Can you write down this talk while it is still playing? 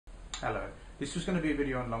Hello. This was going to be a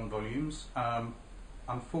video on long volumes.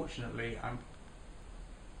 Unfortunately,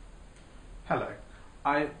 Hello.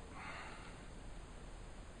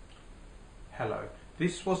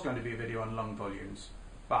 This was going to be a video on long volumes,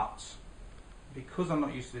 but because I'm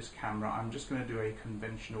not used to this camera, I'm just going to do a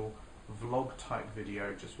conventional vlog type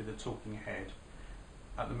video just with a talking head.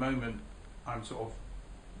 At the moment, I'm sort of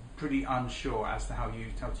pretty unsure as to how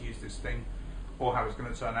to use this thing, or how it's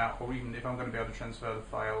going to turn out, or even if I'm going to be able to transfer the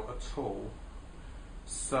file at all.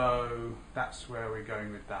 So that's where we're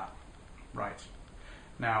going with that. Right.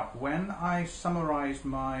 Now, when I summarised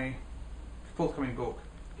my forthcoming book,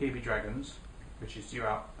 Here Be Dragons, which is due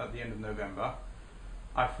out at the end of November,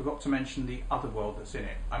 I forgot to mention the other world that's in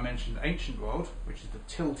it. I mentioned Ancient World, which is the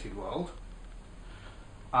tilted world.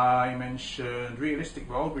 I mentioned Realistic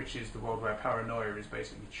World, which is the world where paranoia is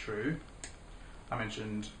basically true. I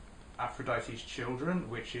mentioned Aphrodite's Children,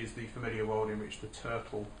 which is the familiar world in which the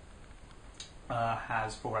turtle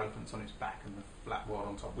has 4 elephants on its back and the flat world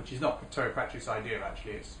on top, which is not Terry Pratchett's idea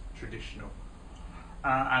actually, it's traditional.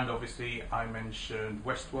 And obviously I mentioned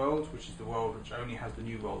Westworld, which is the world which only has the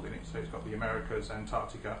New World in it, so it's got the Americas,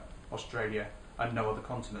 Antarctica, Australia and no other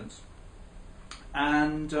continents.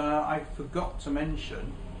 And I forgot to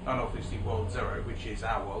mention, and obviously World Zero, which is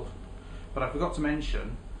our world, but I forgot to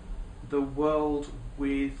mention the world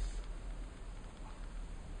with...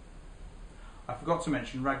 I forgot to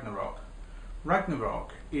mention Ragnarok.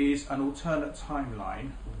 Ragnarok is an alternate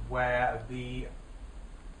timeline where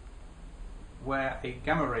a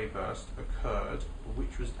gamma ray burst occurred,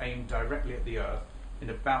 which was aimed directly at the Earth in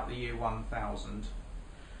about the year 1000.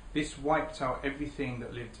 This wiped out everything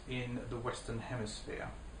that lived in the Western Hemisphere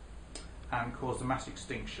and caused a mass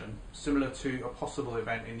extinction, similar to a possible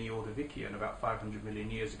event in the Ordovician about 500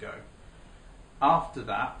 million years ago. After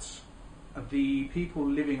that, the people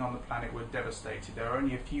living on the planet were devastated. There are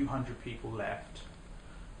only a few hundred people left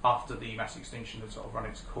after the mass extinction had sort of run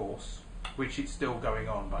its course, which is still going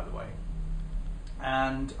on, by the way.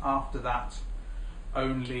 And after that,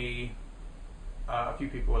 only a few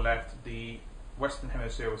people were left. The Western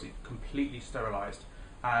Hemisphere was completely sterilised,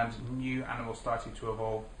 and new animals started to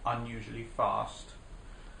evolve unusually fast.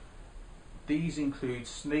 These include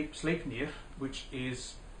Sleipnir, which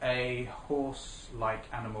is a horse-like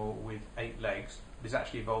animal with 8 legs. It is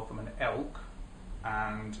actually evolved from an elk,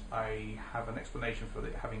 and I have an explanation for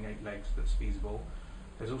it having 8 legs that's feasible.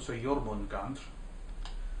 There's also Jormungandr,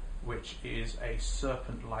 which is a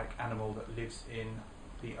serpent-like animal that lives in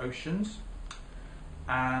the oceans.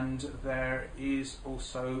 And there is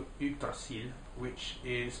also Yggdrasil, which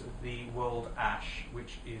is the world ash,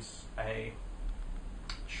 which is a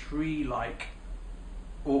tree-like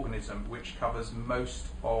organism which covers most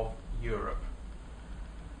of Europe.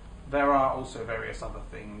 There are also various other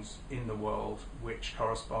things in the world which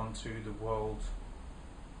correspond to the world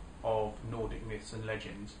of Nordic myths and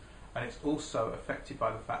legends, and it's also affected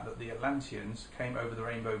by the fact that the Atlanteans came over the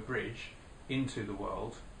Rainbow Bridge into the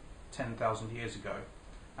world 10,000 years ago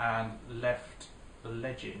and left the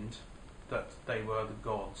legend that they were the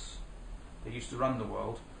gods. They used to run the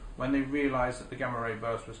world. When they realised that the gamma ray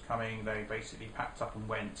burst was coming, they basically packed up and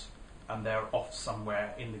went, and they're off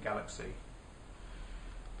somewhere in the galaxy.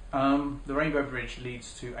 The Rainbow Bridge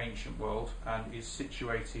leads to Ancient World and is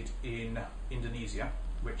situated in Indonesia,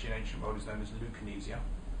 which in Ancient World is known as Lucanesia.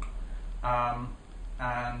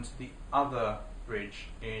 And the other bridge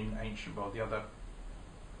in Ancient World, the other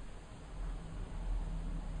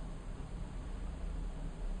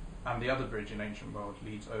bridge in Ancient World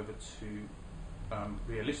leads over to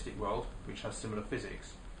Realistic World, which has similar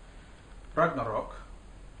physics. Ragnarok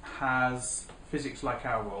has physics like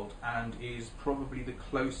our world and is probably the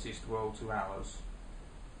closest world to ours.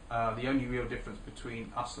 The only real difference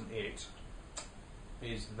between us and it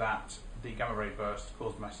is that the gamma ray burst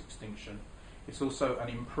caused mass extinction. It's also an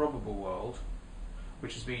improbable world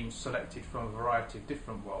which has been selected from a variety of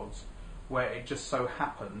different worlds, where it just so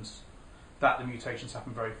happens that the mutations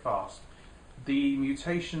happen very fast. The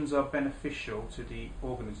mutations are beneficial to the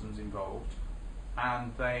organisms involved,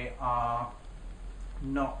 and they are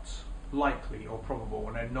not likely or probable,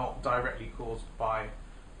 and they're not directly caused by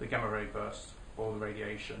the gamma ray burst or the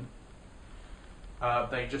radiation.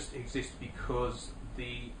 They just exist because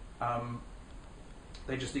they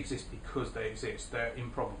exist. They're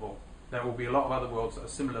improbable. There will be a lot of other worlds that are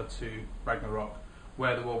similar to Ragnarok,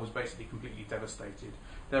 where the world was basically completely devastated.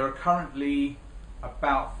 There are currently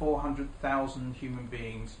about 400,000 human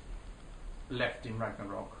beings left in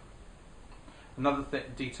Ragnarok. Another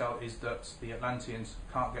detail is that the Atlanteans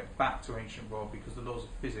can't get back to Ancient World because the laws of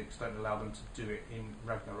physics don't allow them to do it in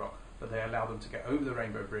Ragnarok, but they allow them to get over the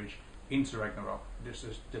Rainbow Bridge into Ragnarok.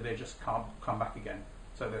 They just can't come back again.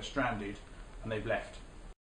 So they're stranded and they've left.